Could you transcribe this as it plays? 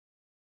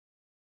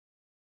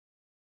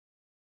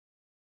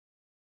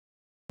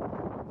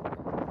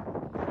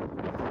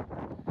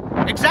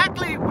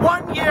Exactly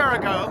 1 year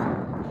ago,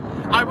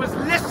 I was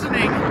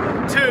listening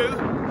to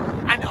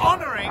and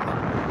honouring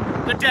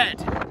the dead.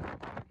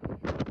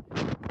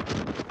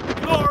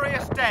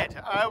 Glorious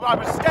dead. I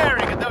was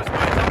staring at those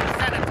words on the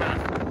cenotaph,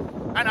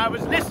 and I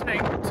was listening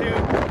to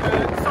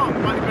the song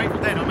by the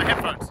Grateful Dead on my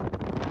headphones.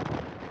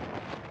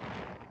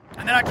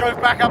 And then I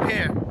drove back up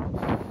here.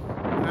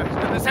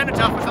 The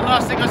cenotaph was the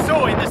last thing I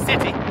saw in the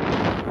city.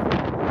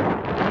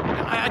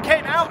 I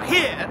came out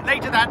here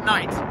later that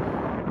night,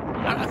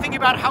 thinking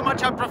about how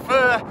much I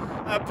prefer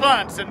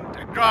plants and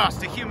grass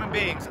to human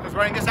beings. I was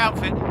wearing this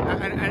outfit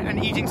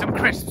and eating some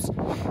crisps.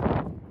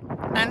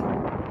 And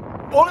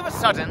all of a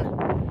sudden,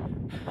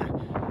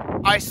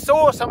 I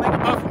saw something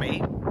above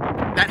me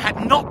that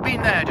had not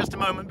been there just a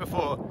moment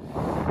before.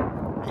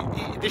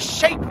 The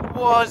shape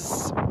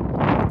was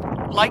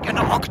like an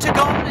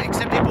octagon,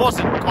 except it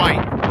wasn't quite.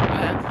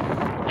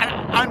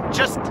 And I'm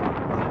just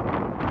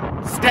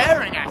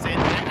staring at it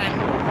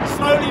and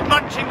slowly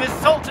munching this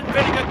salt and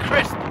vinegar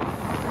crisp.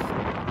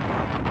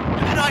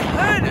 And then I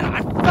heard it,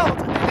 I felt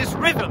this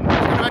rhythm,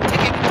 kind of a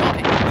ticking and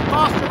tocking,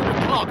 faster than a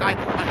clock. I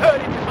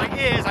heard it in my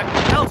ears, I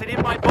felt it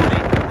in my body,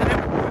 and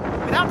then,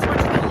 without so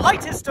much the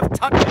lightest of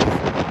touches,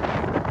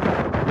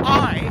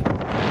 I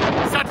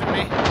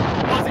suddenly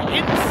was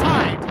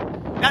inside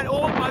that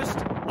almost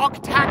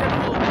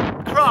octagonal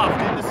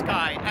craft in the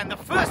sky, and the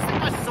first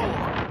thing I saw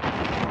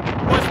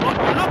was what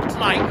looked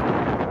like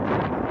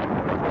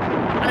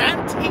an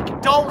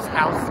antique doll's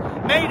house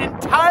made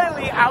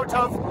entirely out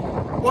of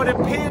what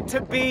appeared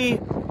to be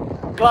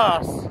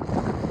glass.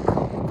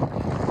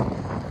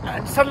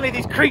 And suddenly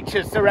these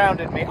creatures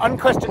surrounded me,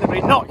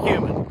 unquestionably not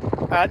human.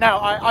 Now,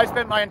 I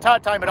spent my entire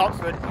time at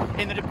Oxford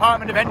in the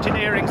Department of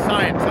Engineering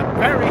Science. I'm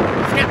very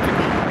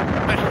sceptical.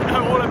 I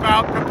know all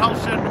about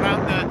propulsion,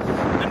 about the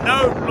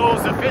known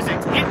laws of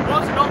physics. It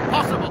was not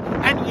possible,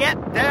 and yet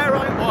there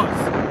I was.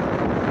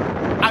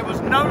 I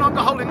was no longer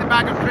holding the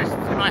bag of crisps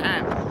in my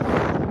hand.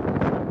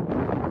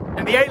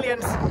 And the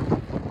aliens,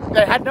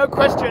 they had no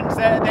questions,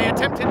 they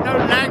attempted no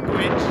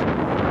language.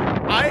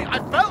 I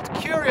felt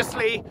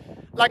curiously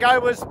like I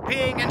was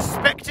being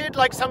inspected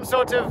like some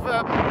sort of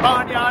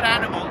barnyard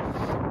animal,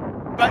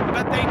 but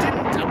they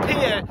didn't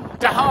appear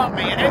to harm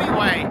me in any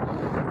way.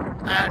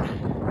 And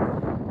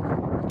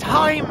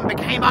time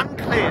became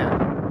unclear.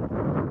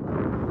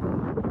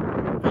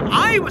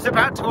 I was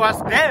about to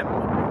ask them.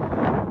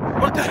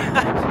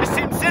 It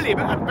seems silly,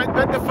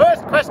 but the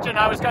first question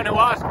I was going to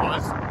ask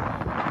was,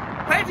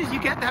 where did you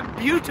get that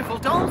beautiful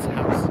doll's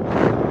house?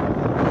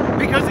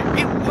 Because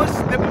it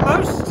was the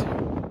most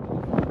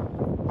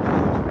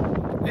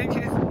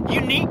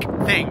unique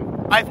thing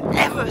I've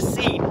ever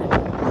seen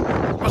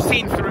or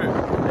seen through.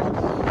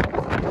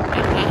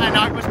 And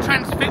I was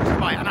transfixed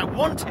by it, and I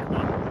wanted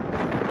one.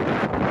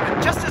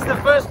 And just as the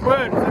first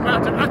word was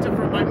about to utter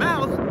from my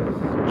mouth,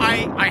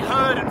 I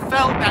heard and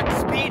felt that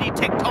speedy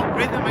tick-tock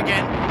rhythm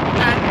again,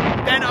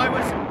 and then I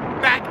was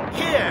back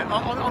here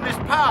on this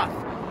path.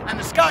 And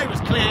the sky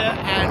was clear,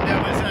 and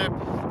there was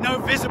no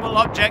visible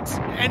objects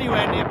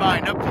anywhere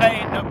nearby. No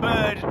plane, no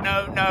bird,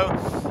 no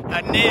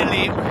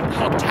nearly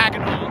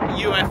octagonal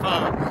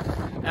UFO.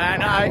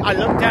 And I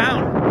looked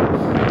down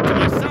to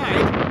my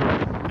side,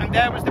 and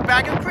there was the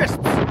bag of crisps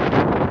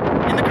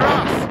in the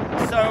grass.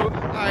 So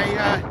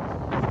I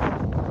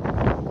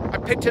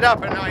picked it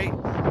up and I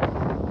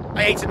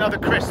ate another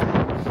crisp.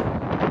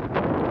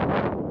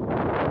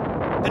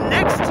 The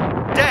next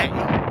day,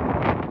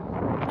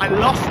 I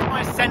lost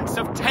my sense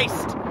of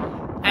taste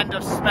and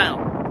of smell.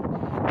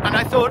 And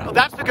I thought, oh,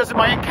 that's because of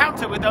my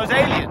encounter with those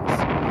aliens.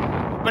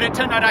 But it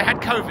turned out I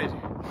had COVID.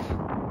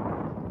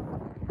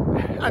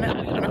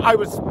 And I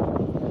was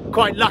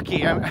quite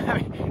lucky. I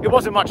mean, it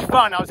wasn't much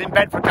fun. I was in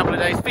bed for a couple of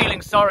days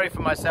feeling sorry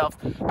for myself.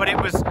 But it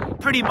was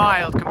pretty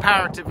mild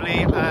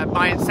comparatively.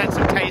 My sense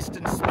of taste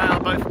and smell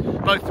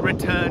both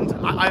returned.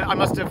 I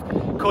must have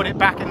caught it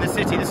back in the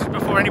city. This was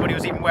before anybody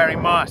was even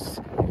wearing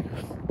masks.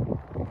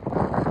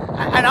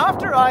 And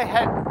after I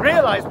had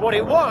realised what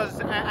it was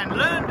and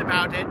learned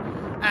about it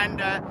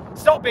and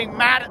stopped being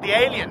mad at the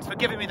aliens for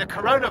giving me the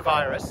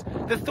coronavirus,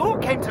 the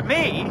thought came to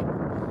me,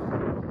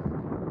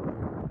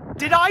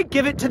 did I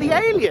give it to the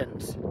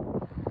aliens?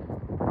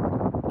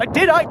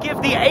 Did I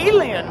give the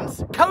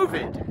aliens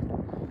COVID?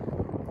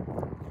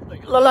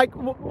 Like,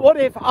 what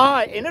if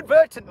I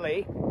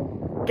inadvertently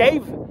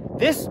gave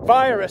this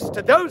virus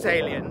to those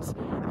aliens,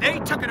 they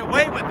took it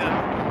away with them,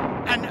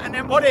 and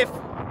then what if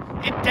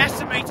it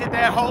decimated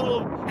their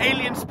whole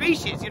alien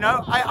species, you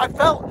know? I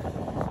felt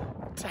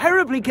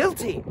terribly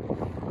guilty.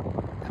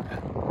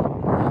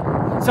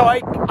 So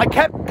I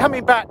kept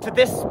coming back to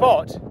this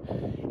spot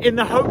in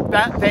the hope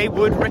that they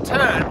would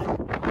return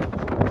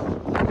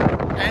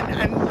and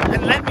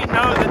let me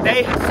know that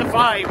they had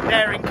survived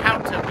their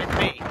encounter with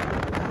me.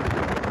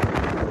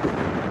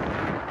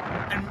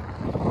 And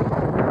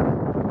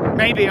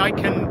maybe I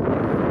can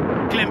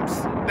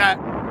glimpse that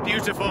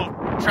beautiful,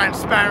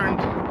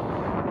 transparent,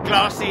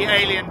 glassy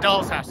alien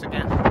doll's house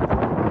again.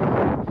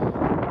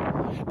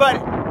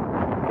 But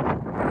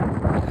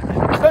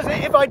I suppose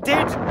if I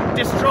did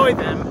destroy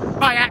them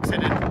by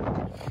accident,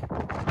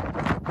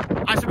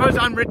 suppose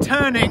I'm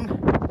returning to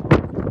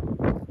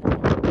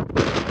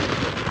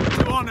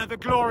honour the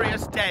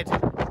glorious dead.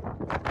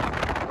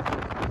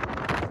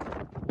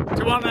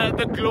 To honour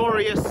the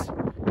glorious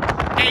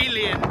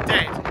alien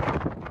dead.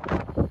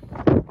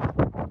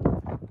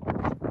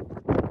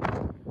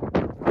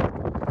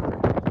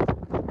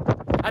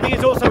 I think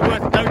it's also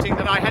worth noting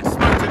that I had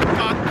smoked a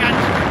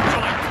gargantuan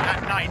joint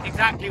that night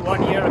exactly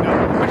 1 year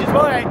ago, which is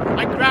why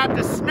I grabbed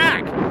a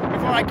snack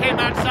before I came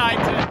outside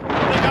to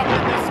look up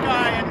at the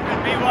sky and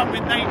be one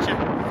with nature.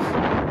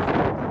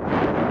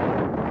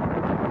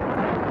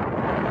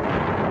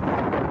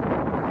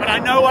 But I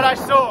know what I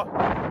saw.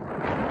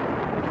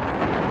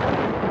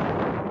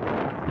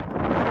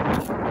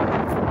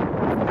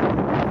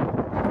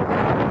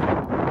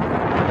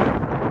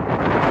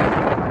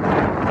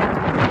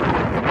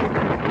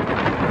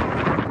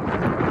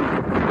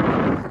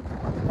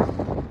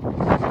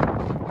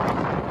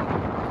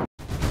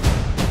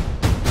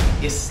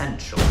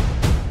 Essential.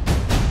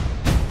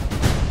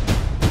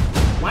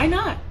 Why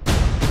not?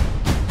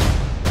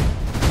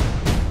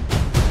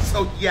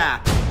 So yeah,